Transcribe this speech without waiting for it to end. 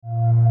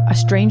a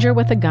stranger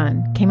with a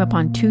gun came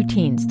upon two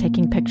teens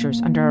taking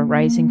pictures under a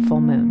rising full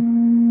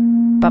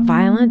moon. But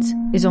violence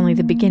is only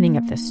the beginning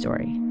of this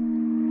story.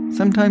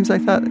 Sometimes I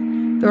thought,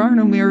 there are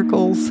no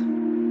miracles.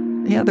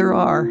 Yeah, there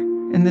are,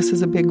 and this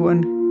is a big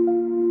one.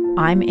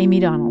 I'm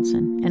Amy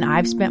Donaldson, and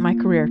I've spent my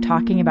career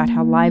talking about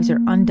how lives are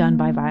undone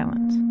by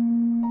violence.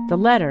 The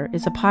Letter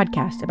is a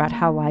podcast about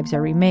how lives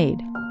are remade.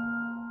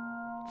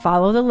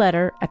 Follow The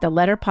Letter at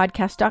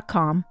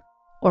theletterpodcast.com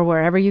or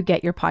wherever you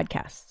get your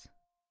podcasts.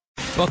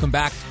 Welcome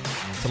back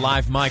to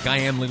Live Mike. I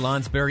am Lee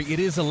Lonsberry. It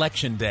is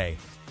Election Day.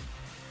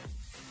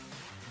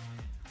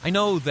 I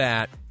know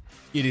that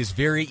it is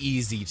very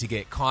easy to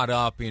get caught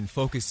up in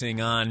focusing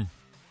on,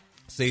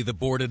 say, the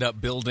boarded up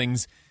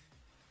buildings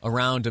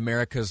around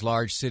America's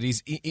large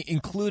cities,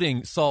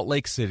 including Salt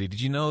Lake City.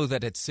 Did you know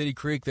that at City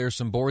Creek there's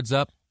some boards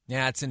up?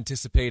 Yeah, it's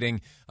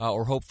anticipating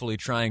or hopefully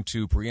trying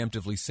to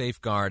preemptively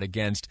safeguard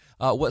against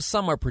what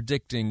some are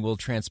predicting will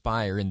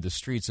transpire in the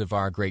streets of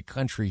our great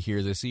country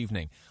here this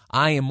evening.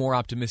 I am more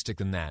optimistic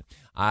than that.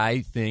 I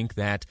think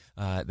that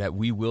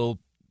we will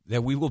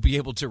be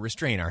able to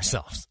restrain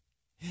ourselves.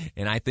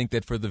 And I think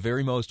that for the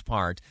very most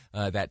part,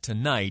 that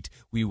tonight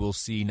we will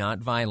see not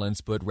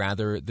violence, but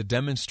rather the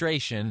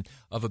demonstration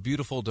of a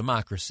beautiful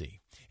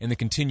democracy and the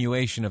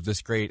continuation of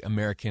this great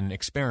American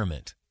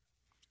experiment.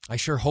 I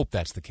sure hope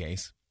that's the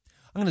case.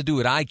 I'm going to do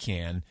what I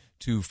can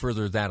to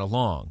further that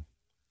along.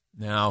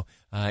 Now,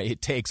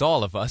 it takes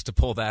all of us to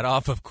pull that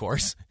off, of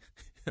course,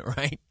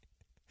 right?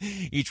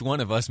 Each one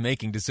of us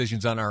making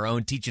decisions on our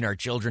own, teaching our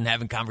children,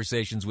 having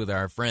conversations with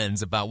our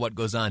friends about what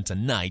goes on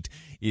tonight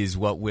is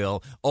what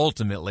will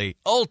ultimately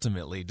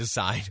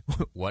decide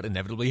what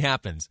inevitably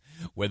happens.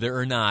 Whether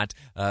or not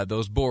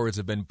those boards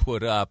have been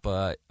put up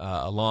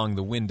along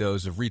the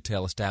windows of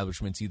retail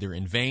establishments either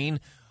in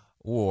vain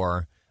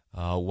or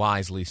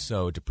wisely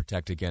so to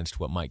protect against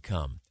what might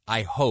come.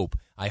 I hope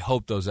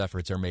those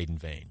efforts are made in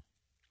vain.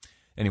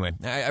 Anyway,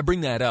 I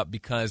bring that up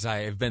because I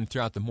have been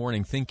throughout the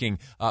morning thinking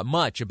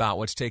much about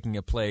what's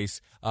taking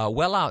place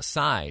well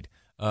outside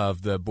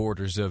of the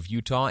borders of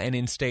Utah and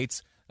in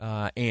states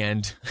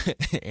and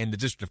the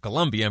District of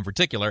Columbia in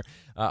particular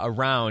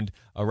around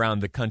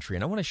the country.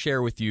 And I want to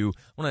share with you,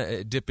 I want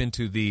to dip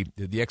into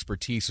the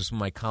expertise of some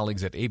of my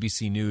colleagues at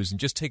ABC News and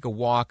just take a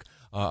walk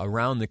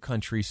around the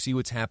country, see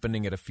what's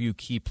happening at a few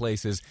key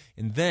places.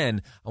 And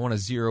then I want to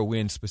zero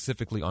in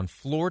specifically on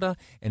Florida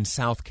and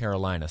South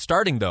Carolina.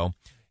 Starting, though,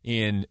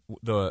 in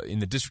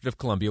the District of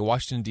Columbia,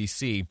 Washington,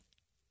 D.C.,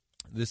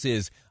 this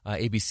is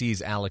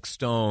ABC's Alex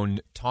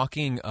Stone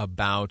talking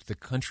about the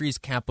country's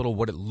capital,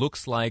 what it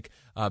looks like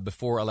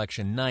before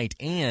election night,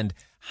 and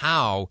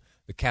how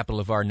the capital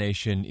of our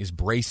nation is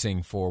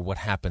bracing for what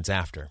happens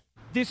after.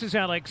 This is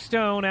Alex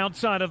Stone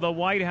outside of the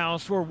White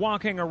House. We're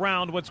walking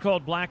around what's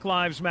called Black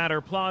Lives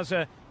Matter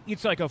Plaza.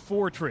 It's like a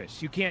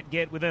fortress. You can't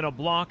get within a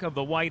block of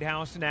the White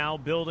House now.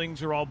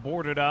 Buildings are all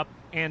boarded up.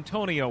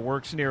 Antonio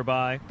works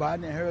nearby.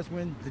 Biden and Harris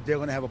win, they're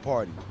going to have a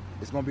party.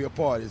 It's going to be a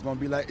party. It's going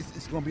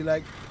to be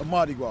like a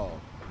Mardi Gras.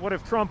 What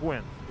if Trump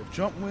wins? If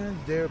Trump wins,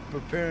 they're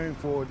preparing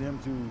for them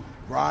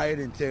to riot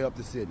and tear up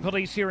the city.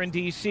 Police here in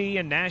D.C.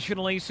 and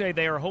nationally say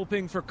they are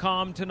hoping for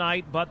calm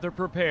tonight, but they're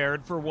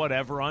prepared for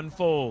whatever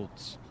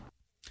unfolds.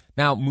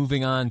 Now,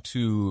 moving on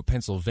to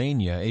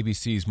Pennsylvania,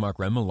 ABC's Mark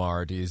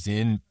Remillard is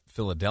in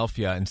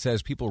Philadelphia and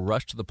says people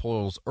rushed to the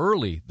polls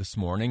early this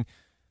morning,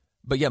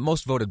 but yet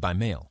most voted by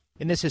mail.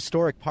 In this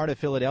historic part of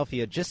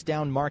Philadelphia, just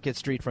down Market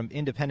Street from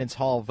Independence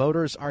Hall,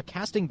 voters are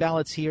casting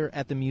ballots here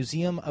at the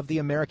Museum of the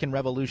American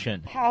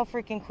Revolution. How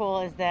freaking cool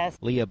is this?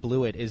 Leah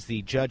Blewett is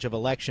the judge of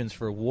elections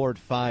for Ward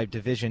 5,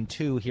 Division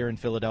 2 here in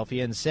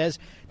Philadelphia and says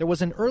there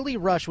was an early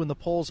rush when the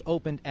polls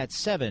opened at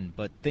 7,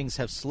 but things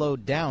have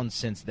slowed down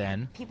since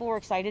then. People were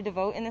excited to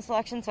vote in this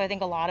election, so I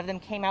think a lot of them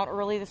came out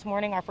early this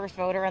morning. Our first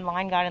voter in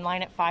line got in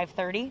line at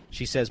 5:30.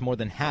 She says more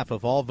than half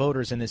of all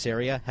voters in this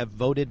area have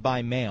voted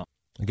by mail.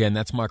 Again,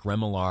 that's Mark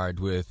Remillard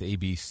with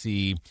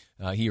ABC.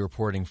 He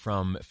reporting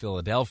from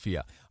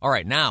Philadelphia. All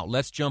right, now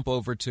let's jump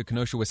over to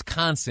Kenosha,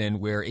 Wisconsin,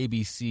 where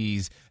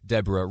ABC's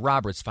Deborah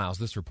Roberts files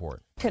this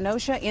report.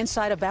 Kenosha,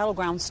 inside a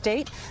battleground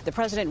state. The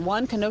president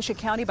won Kenosha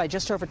County by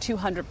just over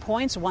 200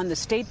 points, won the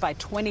state by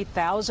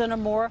 20,000 or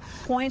more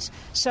points.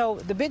 So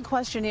the big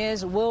question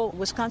is, will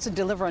Wisconsin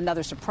deliver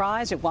another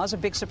surprise? It was a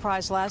big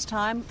surprise last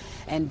time.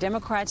 And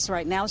Democrats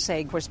right now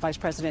say, of course, Vice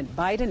President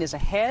Biden is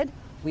ahead.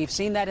 We've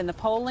seen that in the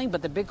polling,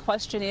 but the big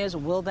question is,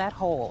 will that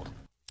hold?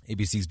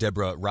 ABC's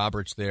Deborah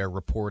Roberts there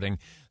reporting.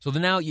 So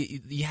now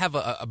you have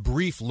a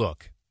brief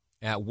look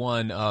at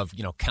one of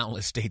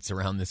countless states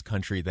around this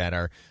country that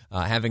are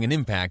having an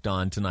impact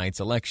on tonight's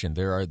election.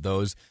 There are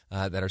those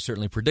that are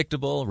certainly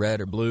predictable,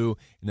 red or blue,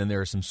 and then there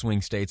are some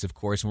swing states, of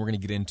course, and we're going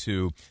to get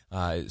into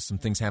some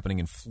things happening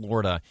in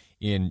Florida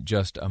in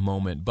just a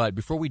moment. But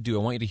before we do,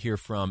 I want you to hear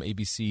from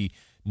ABC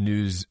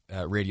News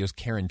Radio's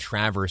Karen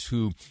Travers,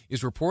 who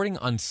is reporting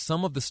on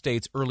some of the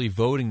state's early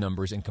voting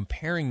numbers and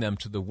comparing them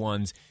to the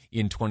ones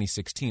in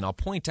 2016. I'll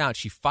point out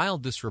she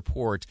filed this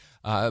report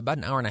about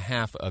an hour and a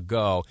half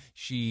ago.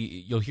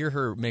 You'll hear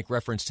her make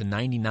reference to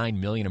 99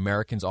 million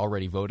Americans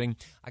already voting.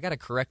 I got to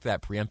correct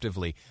that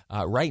preemptively.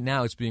 Right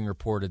now, it's being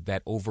reported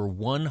that over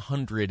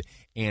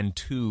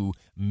 102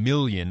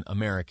 million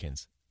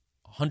Americans,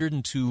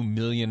 102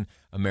 million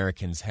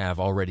Americans have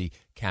already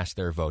cast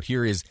their vote.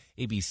 Here is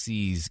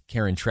ABC's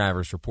Karen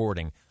Travers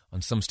reporting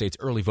on some states'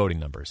 early voting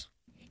numbers.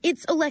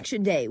 It's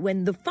Election Day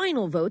when the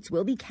final votes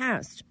will be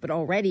cast, but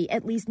already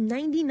at least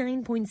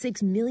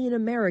 99.6 million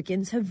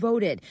Americans have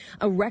voted,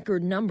 a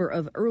record number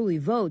of early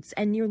votes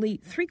and nearly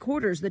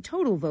three-quarters the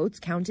total votes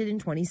counted in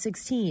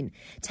 2016.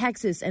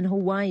 Texas and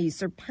Hawaii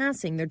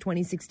surpassing their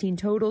 2016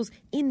 totals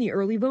in the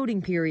early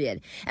voting period,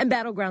 and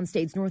battleground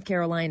states North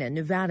Carolina,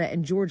 Nevada,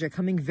 and Georgia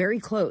coming very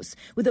close,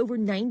 with over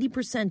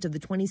 90% of the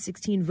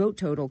 2016 vote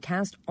total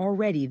cast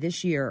already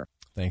this year.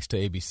 Thanks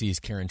to ABC's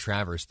Karen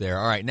Travers there.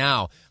 All right,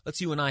 now let's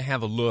you and I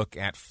have a look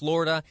at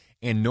Florida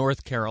and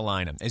North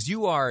Carolina. As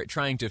you are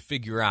trying to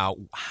figure out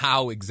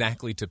how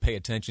exactly to pay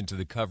attention to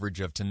the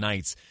coverage of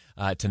tonight's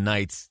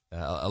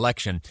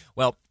election,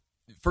 well,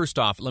 first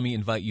off, let me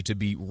invite you to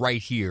be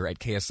right here at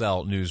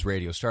KSL News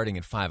Radio. Starting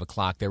at 5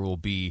 o'clock, there will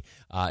be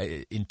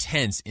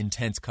intense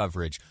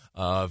coverage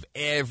of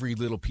every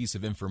little piece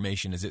of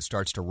information as it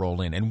starts to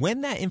roll in. And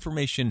when that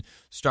information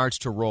starts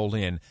to roll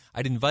in,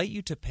 I'd invite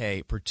you to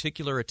pay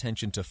particular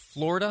attention to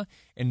Florida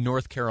and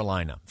North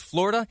Carolina.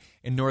 Florida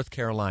and North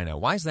Carolina.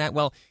 Why is that?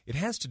 Well, it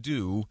has to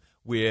do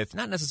with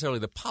not necessarily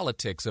the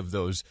politics of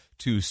those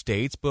two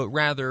states, but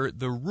rather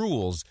the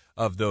rules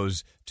of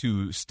those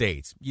two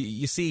states.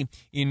 You see,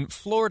 in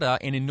Florida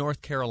and in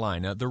North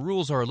Carolina, the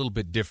rules are a little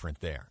bit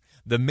different there.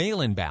 The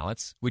mail-in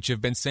ballots, which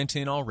have been sent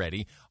in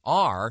already,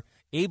 are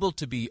able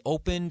to be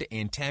opened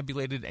and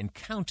tabulated and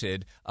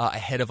counted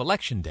ahead of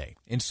Election Day.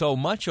 And so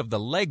much of the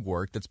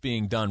legwork that's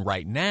being done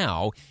right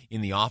now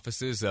in the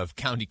offices of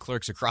county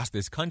clerks across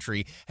this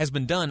country has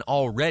been done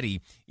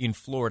already in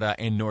Florida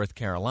and North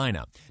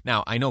Carolina.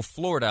 Now, I know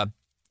Florida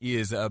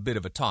is a bit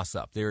of a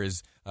toss-up. There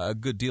is a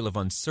good deal of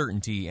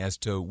uncertainty as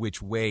to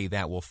which way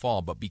that will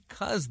fall. But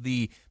because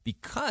the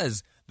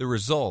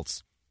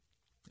results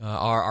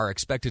are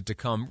expected to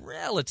come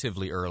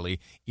relatively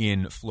early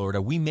in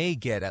Florida, we may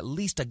get at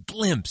least a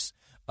glimpse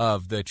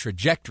of the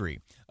trajectory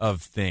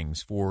of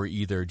things for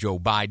either Joe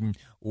Biden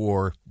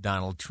or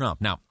Donald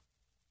Trump. Now,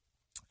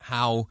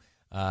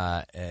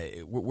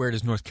 where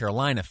does North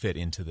Carolina fit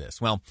into this?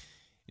 Well,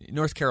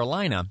 North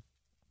Carolina,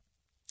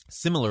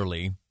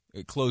 similarly,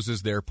 it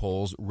closes their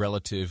polls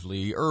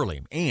relatively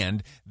early,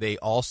 and they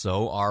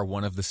also are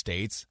one of the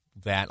states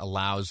that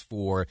allows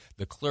for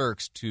the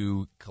clerks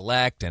to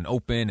collect and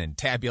open and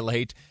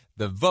tabulate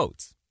the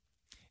votes.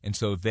 And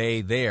so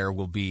there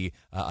will be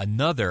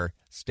another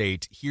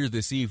state here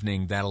this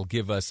evening that'll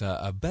give us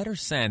a better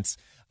sense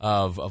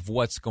of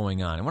what's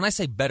going on. And when I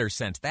say better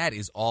sense, that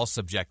is all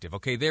subjective,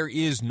 okay? There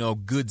is no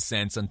good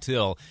sense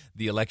until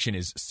the election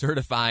is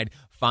certified,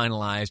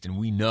 finalized, and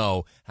we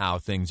know how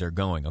things are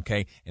going,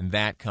 okay? And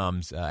that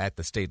comes at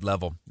the state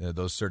level,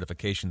 those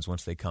certifications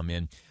once they come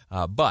in.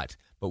 But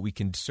we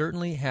can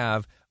certainly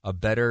have a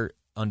better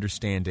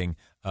understanding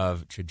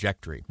of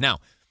trajectory. Now,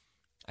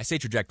 I say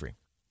trajectory.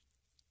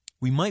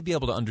 We might be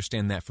able to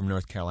understand that from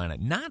North Carolina,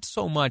 not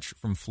so much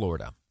from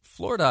Florida.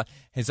 Florida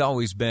has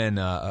always been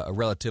a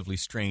relatively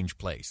strange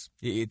place.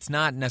 It's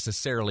not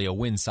necessarily a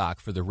windsock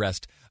for the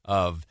rest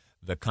of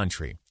the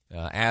country.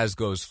 As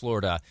goes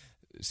Florida,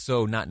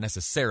 so not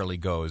necessarily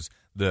goes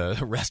the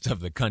rest of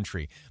the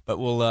country. But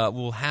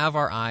we'll have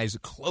our eyes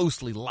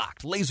closely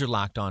locked, laser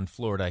locked on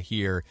Florida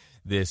here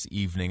this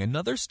evening.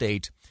 Another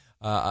swing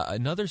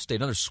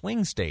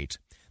state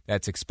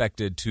that's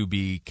expected to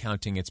be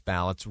counting its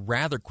ballots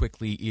rather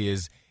quickly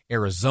is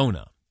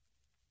Arizona.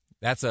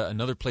 That's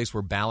another place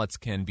where ballots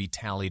can be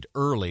tallied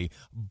early,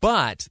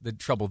 but the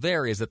trouble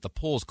there is that the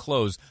polls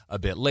close a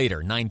bit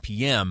later. 9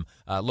 p.m.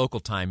 Local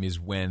time is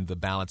when the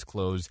ballots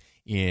close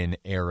in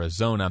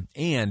Arizona,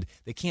 and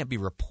they can't be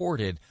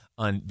reported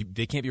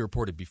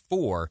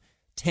before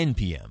 10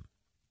 p.m.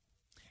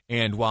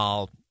 And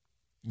while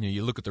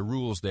you look at the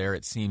rules there,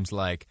 it seems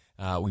like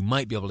we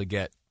might be able to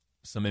get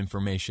some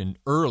information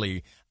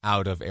early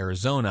out of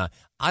Arizona.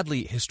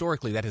 Oddly,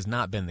 historically, that has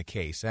not been the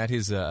case. That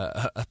is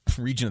a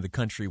region of the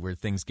country where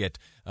things get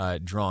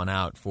drawn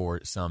out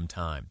for some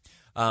time.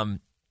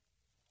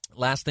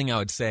 Last thing I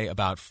would say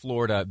about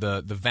Florida,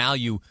 the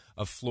value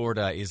of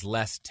Florida is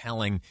less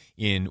telling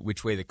in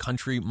which way the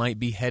country might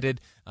be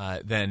headed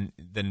than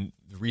the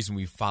reason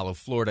we follow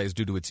Florida is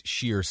due to its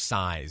sheer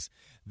size.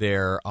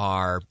 There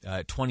are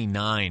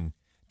 29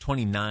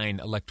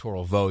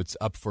 electoral votes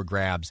up for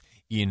grabs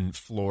in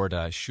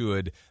Florida.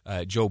 Should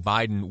Joe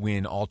Biden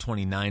win all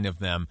 29 of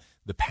them,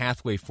 the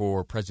pathway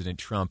for President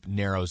Trump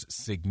narrows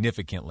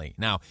significantly.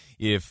 Now,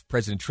 if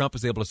President Trump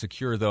is able to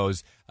secure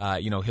those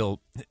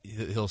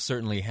He'll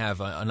certainly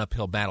have an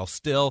uphill battle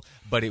still,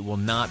 but it will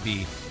not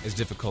be as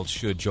difficult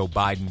should Joe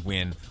Biden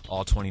win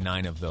all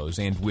 29 of those.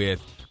 And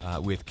with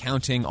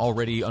counting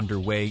already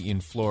underway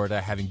in Florida,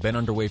 having been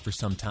underway for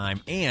some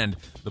time, and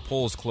the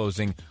polls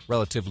closing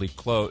relatively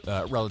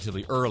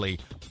early,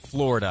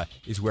 Florida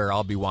is where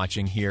I'll be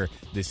watching here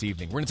this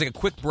evening. We're going to take a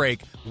quick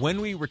break. When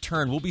we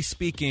return, we'll be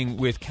speaking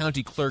with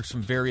county clerks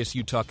from various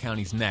Utah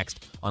counties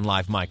next on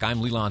Live Mike.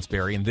 I'm Lee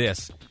Lonsberry, and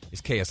this is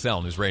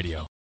KSL News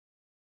Radio.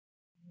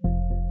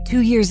 2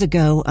 years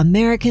ago,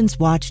 Americans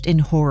watched in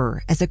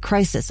horror as a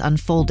crisis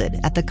unfolded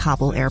at the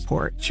Kabul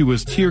airport. She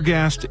was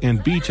tear-gassed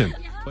and beaten.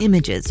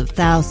 Images of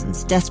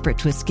thousands desperate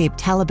to escape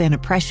Taliban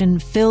oppression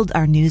filled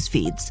our news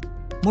feeds.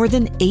 More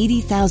than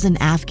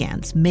 80,000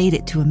 Afghans made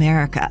it to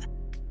America.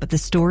 But the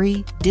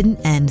story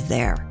didn't end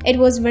there. It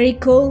was very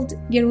cold.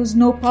 There was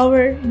no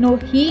power, no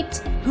heat.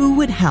 Who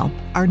would help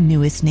our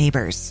newest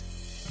neighbors?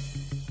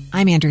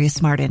 I'm Andrea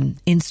Smartin.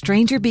 In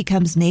Stranger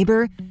Becomes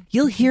Neighbor,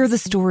 you'll hear the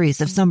stories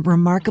of some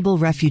remarkable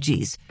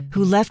refugees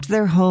who left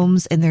their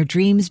homes and their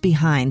dreams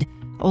behind,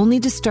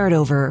 only to start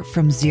over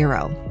from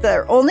zero.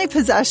 Their only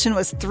possession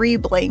was 3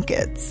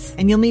 blankets.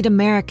 And you'll meet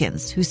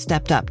Americans who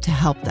stepped up to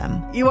help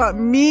them. You want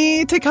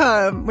me to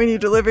come when you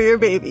deliver your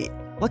baby.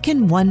 What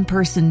can one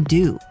person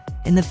do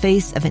in the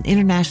face of an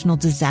international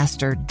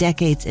disaster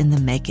decades in the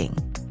making?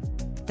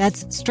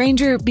 That's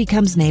Stranger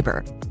Becomes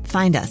Neighbor.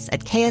 Find us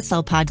at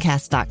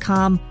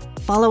kslpodcast.com.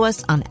 Follow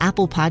us on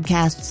Apple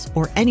Podcasts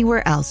or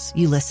anywhere else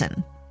you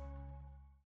listen.